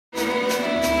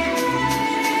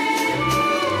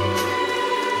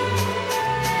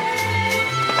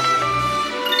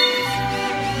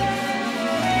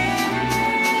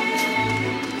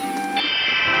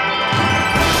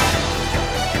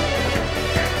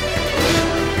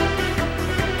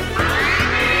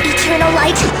Eternal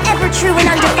light, ever true and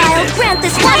undefiled, grant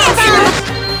this one sinner.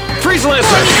 Freeze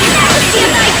Lancer! Majesty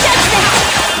of thy judgment!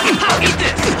 Eat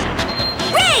this!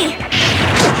 Ray!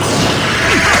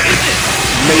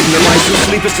 Maiden of ice who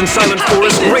sleepest in silent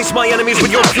forest, grace my enemies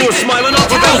with your pure smile and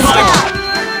offer them my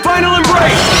final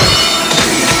embrace!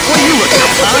 What are you looking at,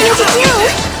 What's he planning to do?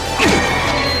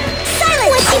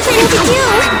 Silent! What's he planning to do?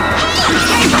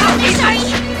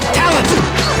 Talent!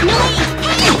 No way!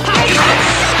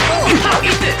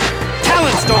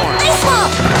 Talent Storm! Ice Wall!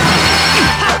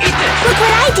 Look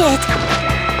what I did!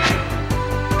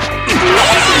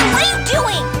 Amazing! What are you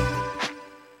doing?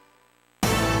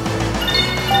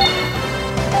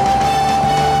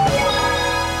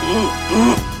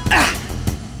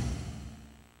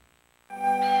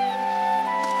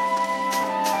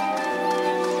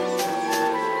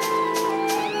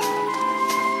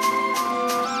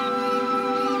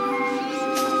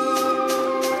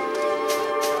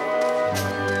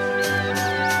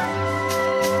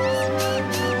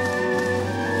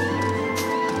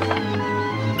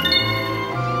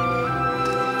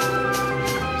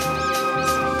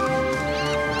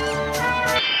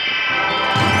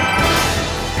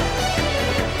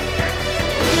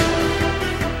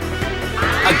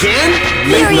 Again?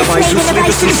 Maiden of ice who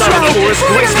sleepest in silent forest,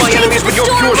 grace my enemies with your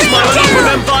pure smile and offer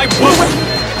them thy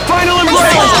final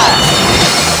embrace!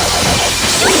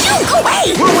 Go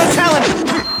away! Whirlwind Talent!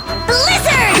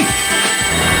 Blizzard!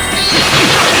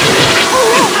 Oh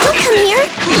no, don't come here!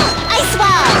 Ice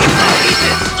Wall!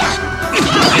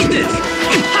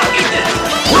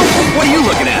 What are you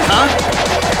looking at, huh?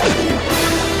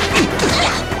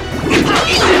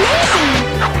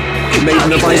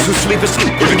 Maiden of ice who sleepest,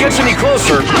 if it gets any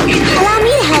closer... Allow me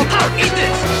to help!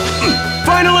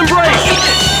 Final embrace!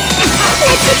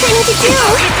 What's he planning to do?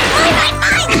 Mine!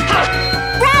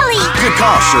 Rally! Good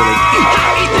call, Shirley.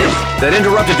 That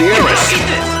interrupted the heiress.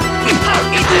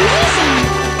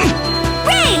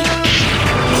 Ray!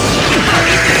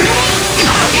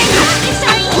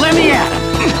 Let me at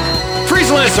him! Freeze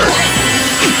Lancer!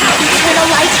 Eternal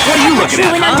light, What are you ever looking true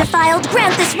at, and huh? undefiled,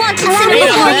 grant this wanton sinner me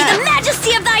before at me that. the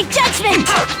majesty of thy judgment!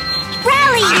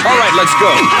 Rally! All right, let's go.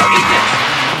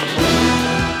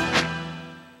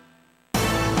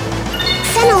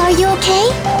 Fennel, are you okay?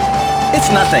 It's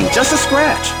nothing, just a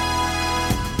scratch.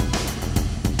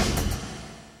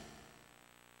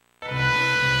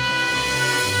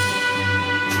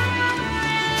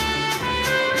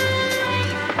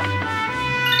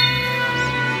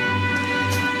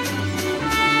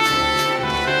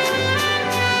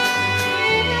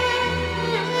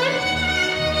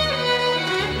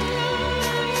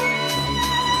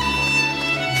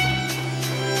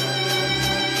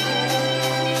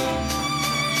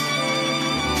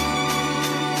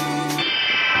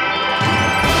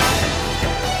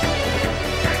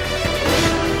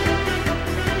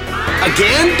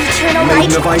 Again? Eternal light,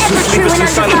 Maiden of ice who ever true sleepest and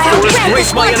in silent undefiled, forest, grant grace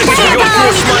this my once enemies with your sinner pure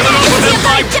before smile and me offer the them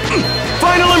thy majesty of thy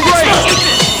final embrace!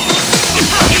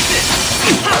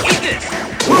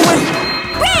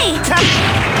 Ray!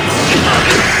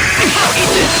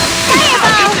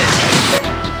 Fireball!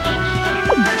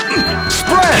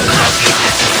 Spread!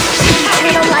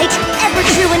 Eternal light, ever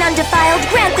true and undefiled,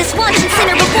 grant this wanton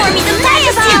sinner before me the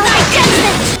majesty of thy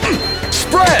judgment!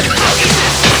 Spread!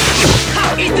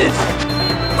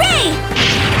 Ray!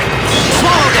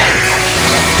 Swallow dance!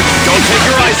 Don't take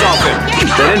your eyes off him!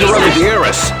 That interrupted the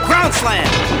heiress. Ground slam!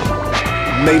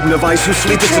 Maiden of ice who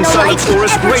sleepest in Eternal silent light,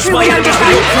 forest, ever grace true my and enemies with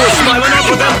your pure undefiled, smile and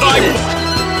offer them thy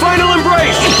final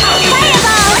embrace!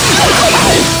 Fireball! Go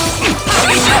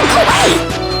away!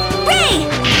 Ray!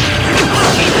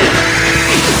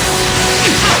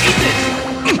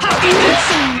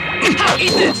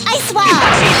 Ice Wall!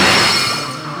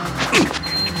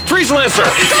 Freeze Lancer! Go,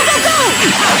 go, go!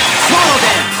 Swallow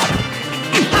dance!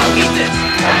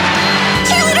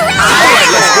 Cheerleader Let's rally!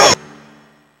 go!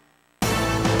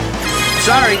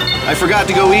 Sorry, I forgot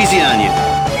to go easy on you.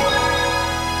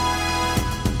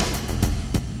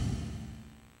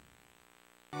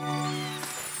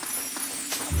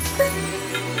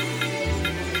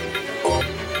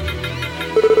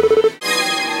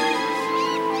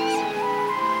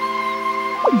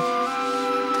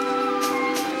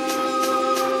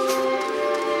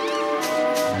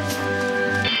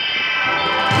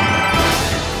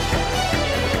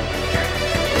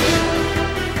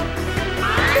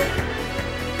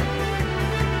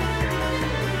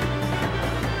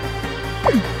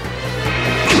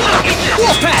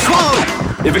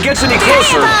 If it gets any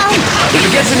closer, if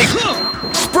it gets any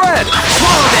spread,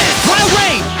 Swallow dance! Wild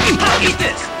rain!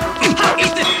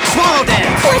 Swallow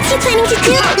dance! What's he planning to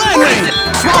do? Blind rain!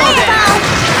 Swallow dance!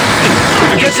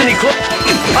 if it gets any closer,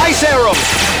 ice arrow,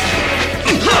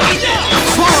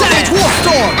 Savage Wolf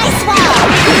Storm! Ice Wall!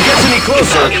 If it gets any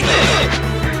closer,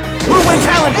 Whirlwind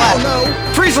Talon Blast!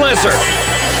 Freeze Lancer!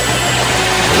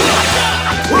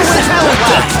 Whirlwind Talon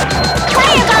Blast!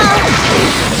 Fireball!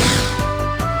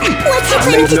 What's he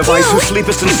planning Maiden to of do? Ice who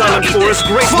sleepest in silent forest,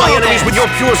 grace my enemies with your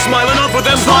pure smile and offer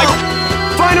them thy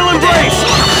final embrace!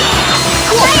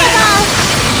 Fireball!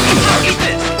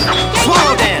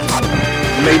 Swallow Dance!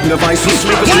 Maiden of Ice who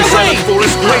sleepest in silent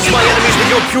forest, grace my enemies with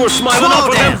your pure smile and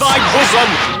offer them thy bosom!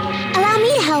 Allow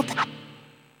me to help.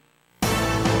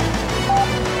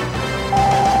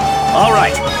 All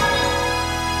right.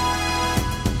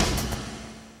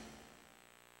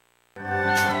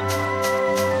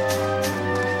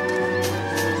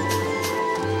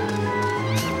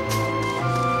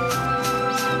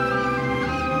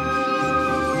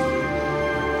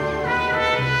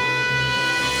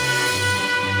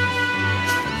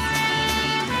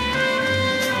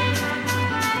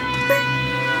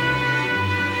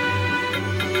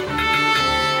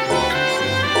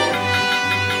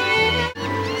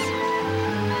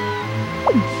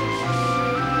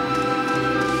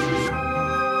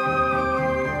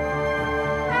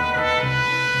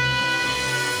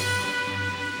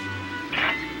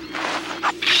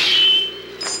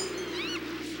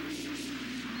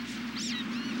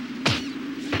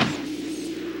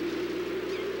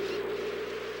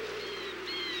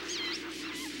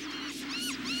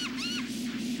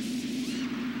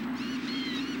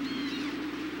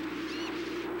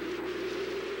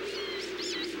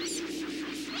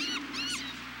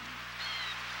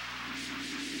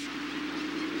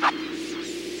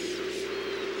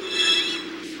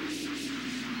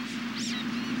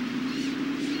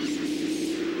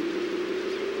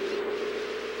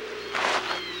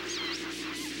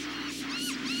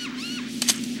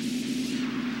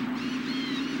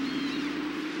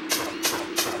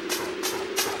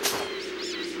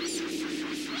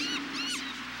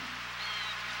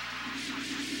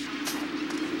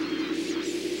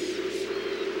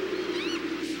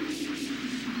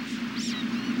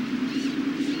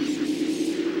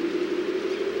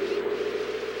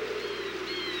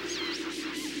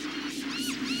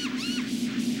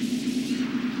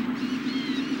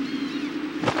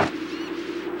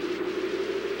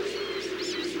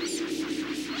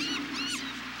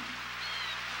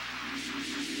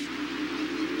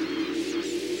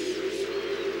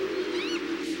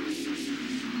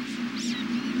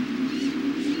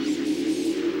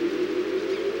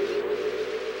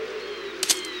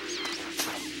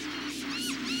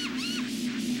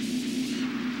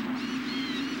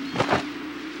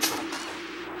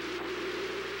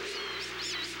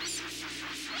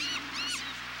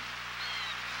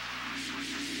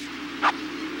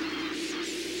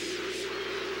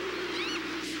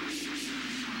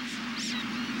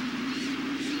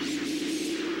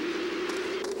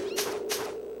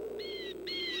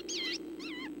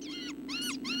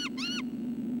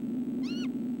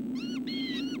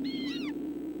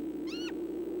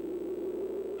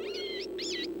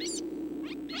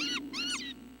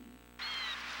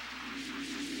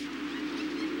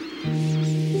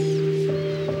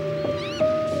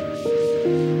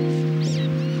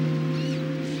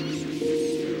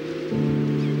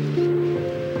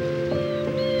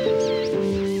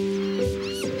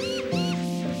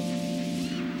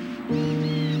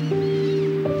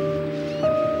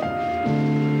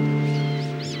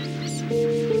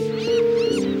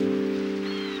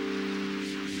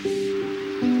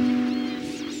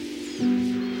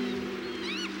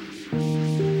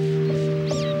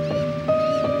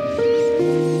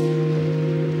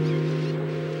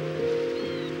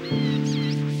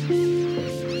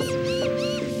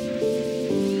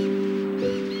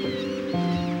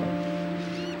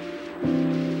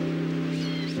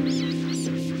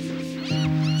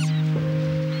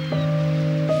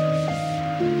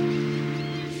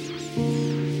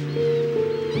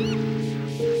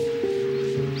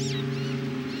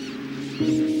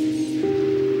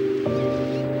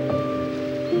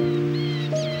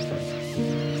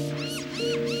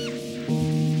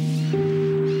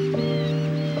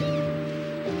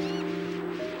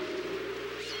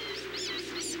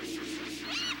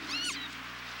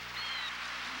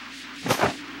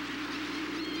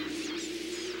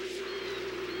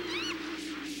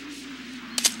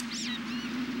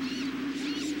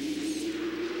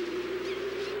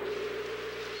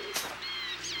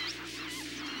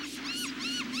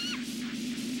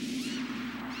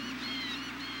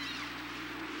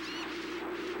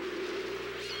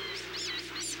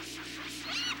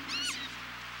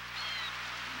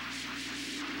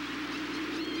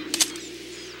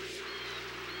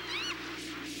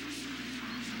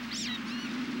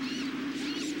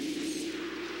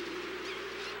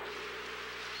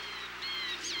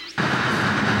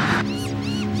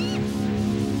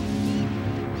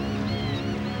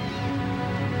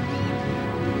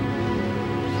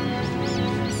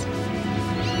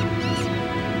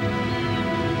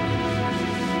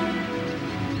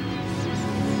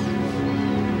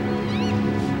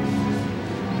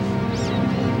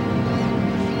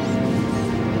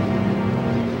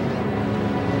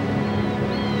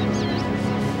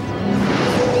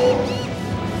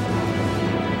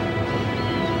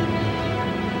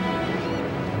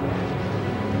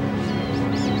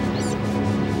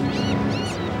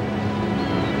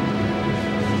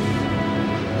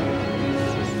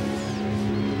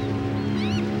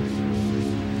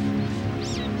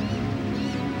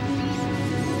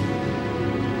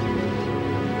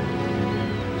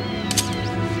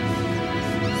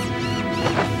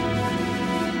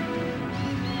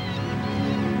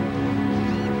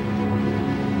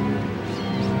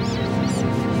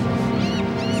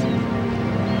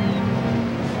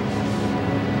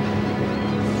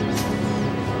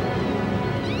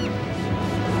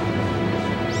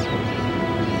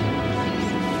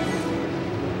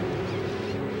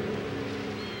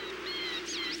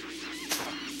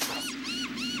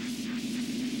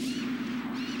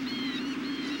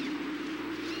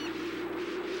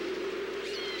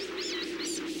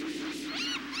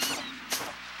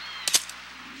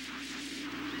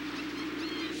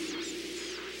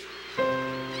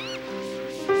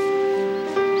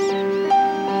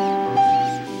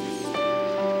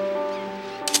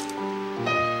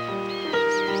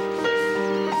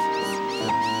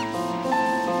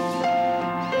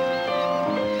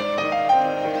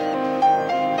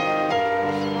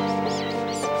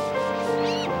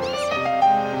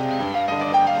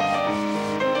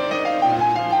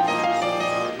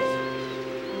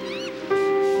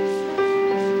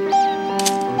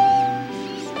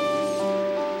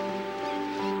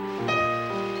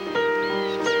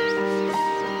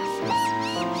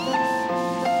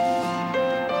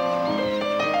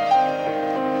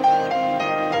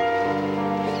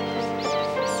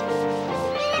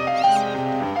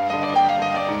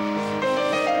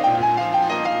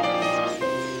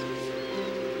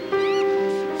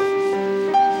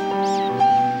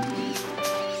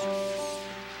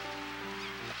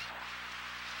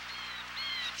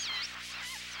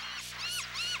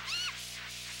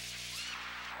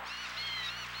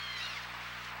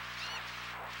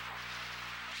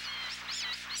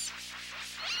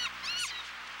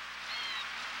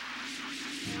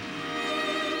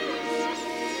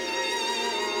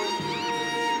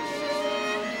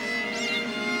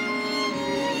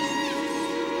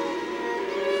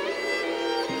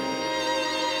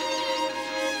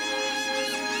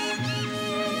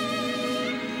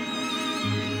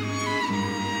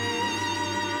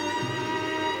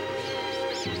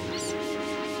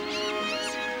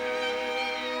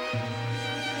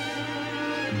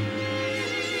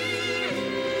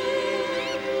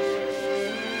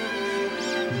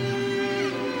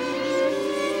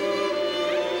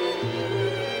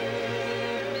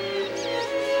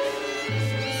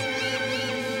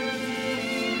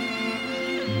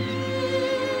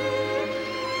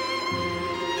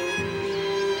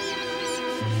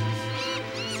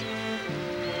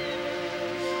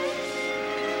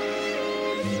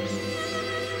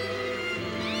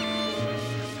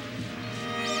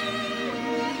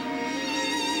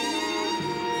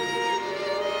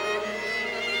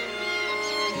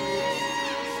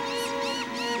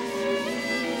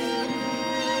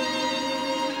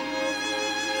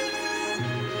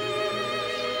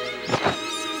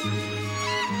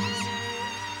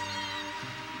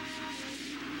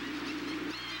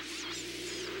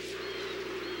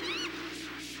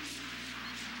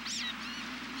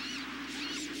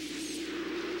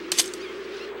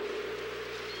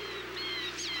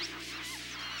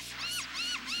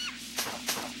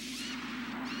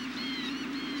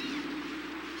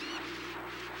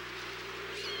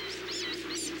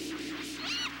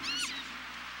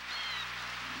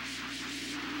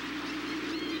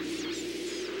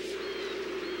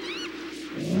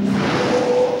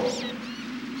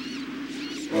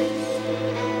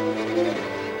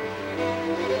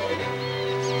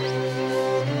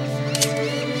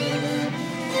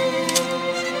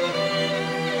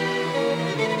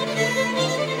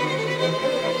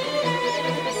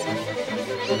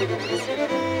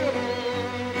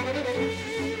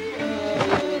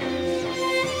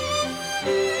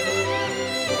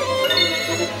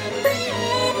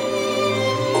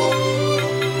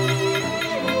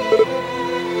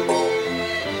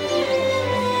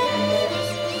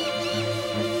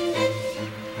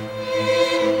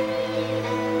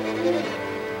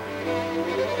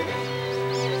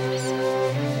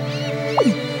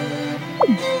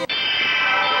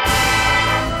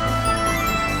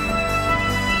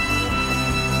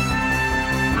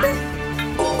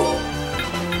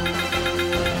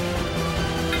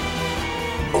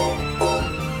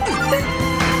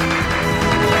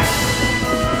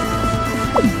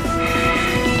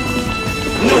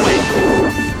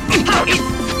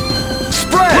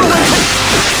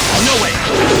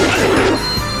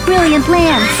 Brilliant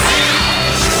lance.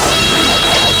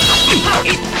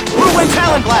 Whirlwind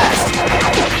Talon Blast!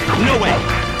 No way!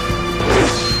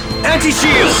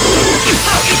 Anti-shield!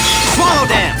 Swallow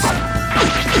Dance!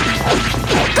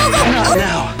 Go, go! Not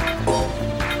now.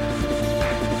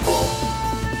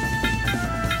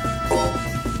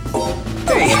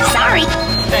 Hey, Sorry.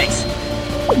 thanks.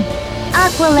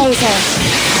 Aqua laser.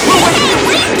 Hey, what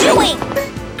are you doing?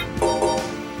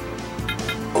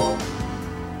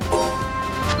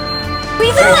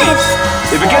 Revive!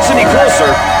 If it gets any closer,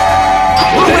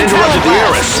 that interrupted the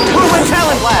Eris. Whirlwind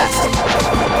Talon Blast!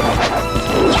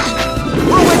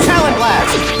 Whirlwind Talon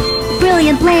Blast!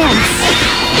 Brilliant lance.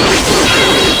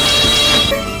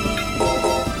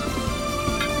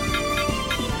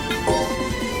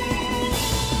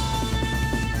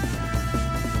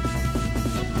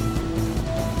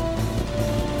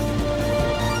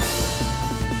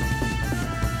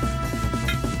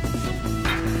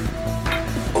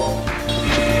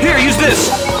 Here, use this.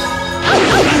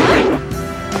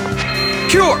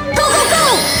 Cure. Go, go, go!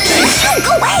 Shoo,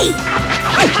 go away!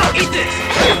 Eat this.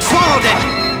 Swallow Dance!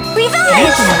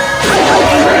 Revive!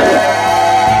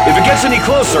 If it gets any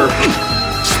closer,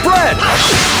 spread.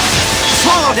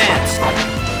 Swallow Dance!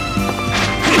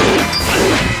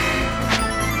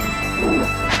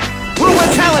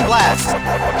 Whirlwind Talon Blast!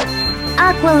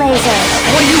 Aqua laser.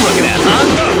 What are you looking at,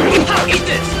 huh? Eat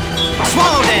this.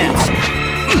 Swallow Dance!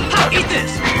 Eat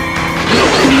this.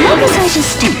 Notice I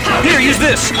just stood. Here, use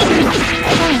this. Oh,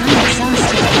 I'm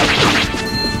exhausted.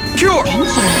 Cure. Thank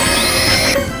you.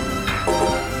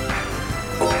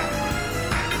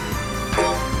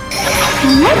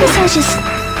 Notice I just...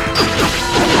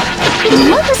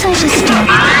 Notice I just stood.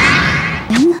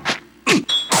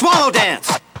 Swallow Dance!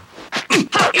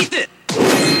 Eat this.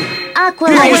 Aqua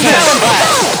Here, use laser. this.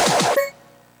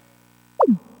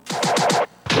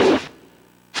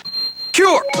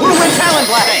 Cure. Whirlwind Talon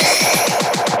Blast!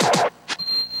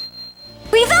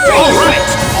 Revive! All right.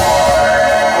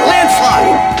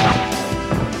 Landslide!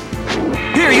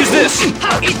 Here, use this.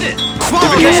 Eat this.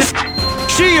 Swallow If it gets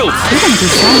Dance! Shield. You're gonna be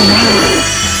so mad.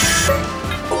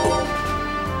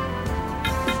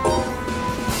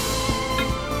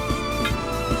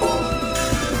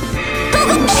 Go,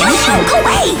 go, shoo, go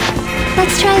away!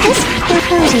 Let's try this. What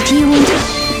party do you want?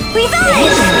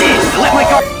 Revive! Let my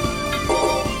guard.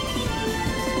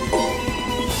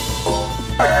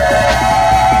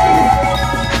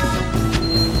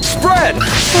 Spread.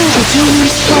 Party do you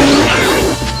want?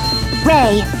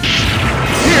 Ray.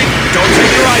 Here. Don't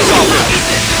take your eyes off it.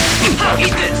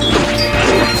 Eat this.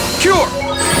 Cure.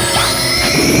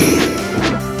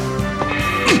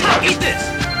 Eat this.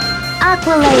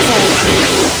 Aqua laser.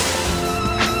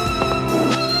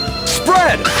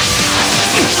 Spread.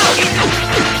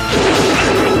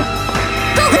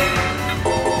 Go, go.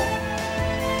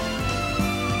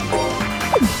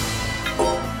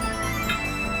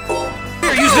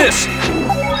 Here, use this.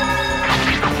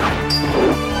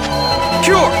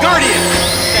 Cure. Guardian.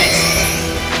 Thanks.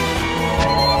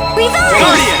 Revive!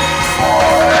 Guardian.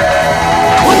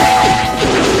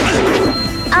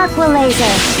 Aqua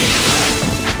laser.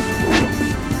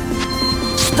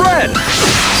 Spread.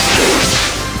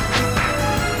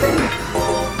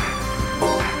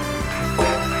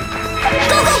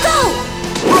 Go, go, go!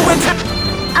 Whirlwind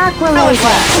Aqua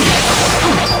laser.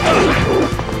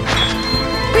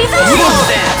 Revive! Swallow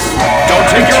Dance! Don't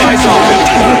take your eyes off it.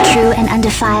 Ever true and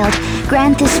undefiled,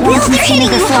 grant this once and sinner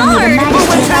before me the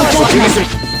majesty of thy judgment.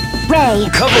 Ray.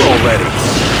 Cover already.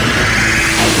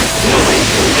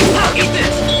 Eat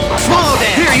this! Swallow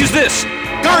Dance! Here, use this.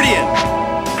 Guardian!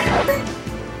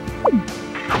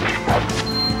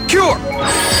 Cure.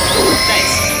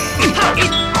 Thanks!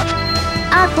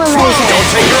 Aqua Don't laser.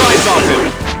 take your eyes off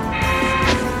it.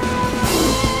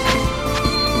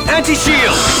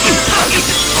 Anti-shield.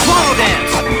 Swallow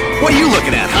Dance! What are you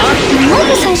looking at, huh?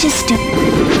 Notice I just stood.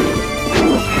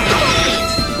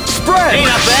 Spread. Ain't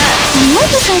not bad!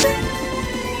 Notice I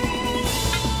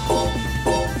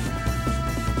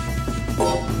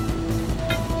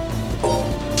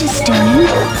just doing.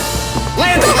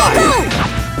 Landslide!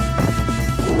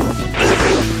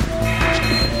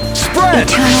 Spread.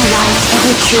 Eternal light,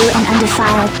 ever true and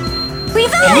undefiled.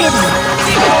 Revive!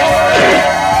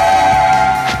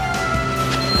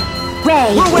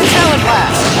 Ray. Whirlwind Talon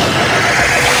Blast!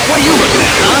 What are you looking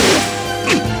at, huh?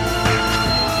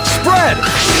 Spread.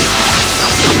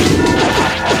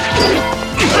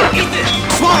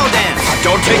 Swallow Dance!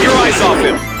 Don't take your eyes off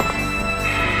him.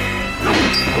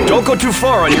 Don't go too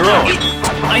far on your own.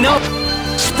 I know!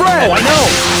 Spread. Oh, I know!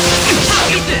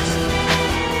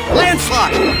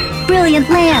 Landslide! Brilliant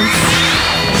lance.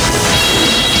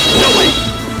 No way!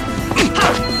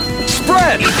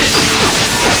 Spread!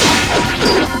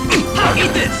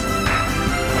 Eat this!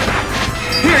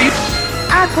 Here, you...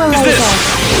 Aqua Is this? laser.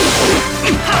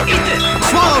 Eat this!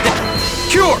 Swallow that!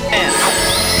 Cure! And...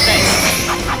 Thanks.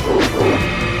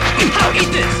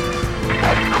 Eat this!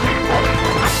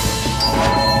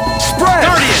 Spread!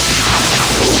 Guardian!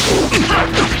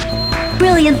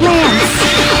 Brilliant lance.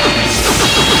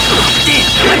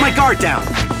 Damn! Let my guard down!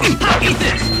 Eat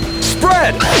this!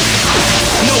 Spread!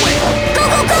 No way! Go,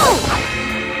 go, go!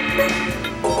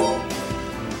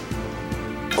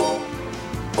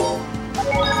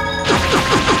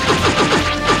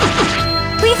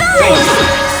 Revive!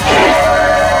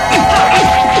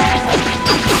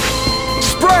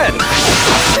 Spread!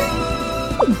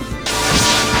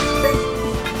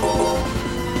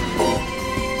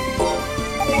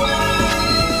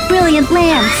 Brilliant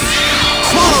lance.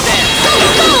 Swallow dance! Go, go,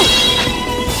 go!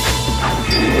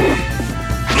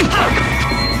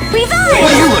 Revive!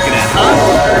 What are you looking at, huh?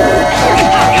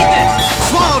 Eat this!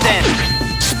 Swallow dance!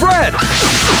 Spread!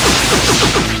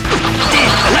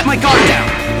 Damn! I let my guard down!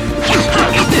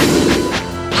 Eat this!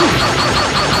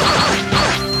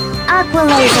 Aqua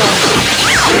laser.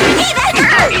 Hey, that Eat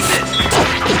hurts! this!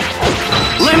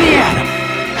 Let me at him!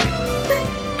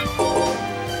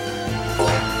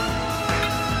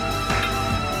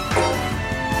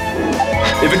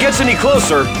 If it gets any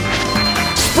closer,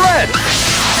 spread!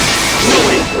 No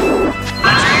way!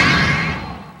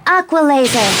 Aqua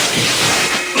laser.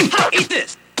 Eat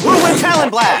this! Whirlwind Talon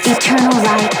Blast! Eternal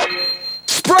light.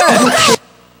 Spread! Undefiled.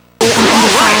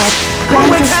 Grant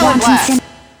Whirlwind this Talon wanton Blast! sin.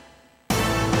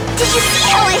 Did you see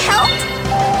how I helped?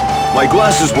 My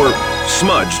glasses were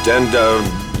smudged, and,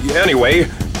 anyway,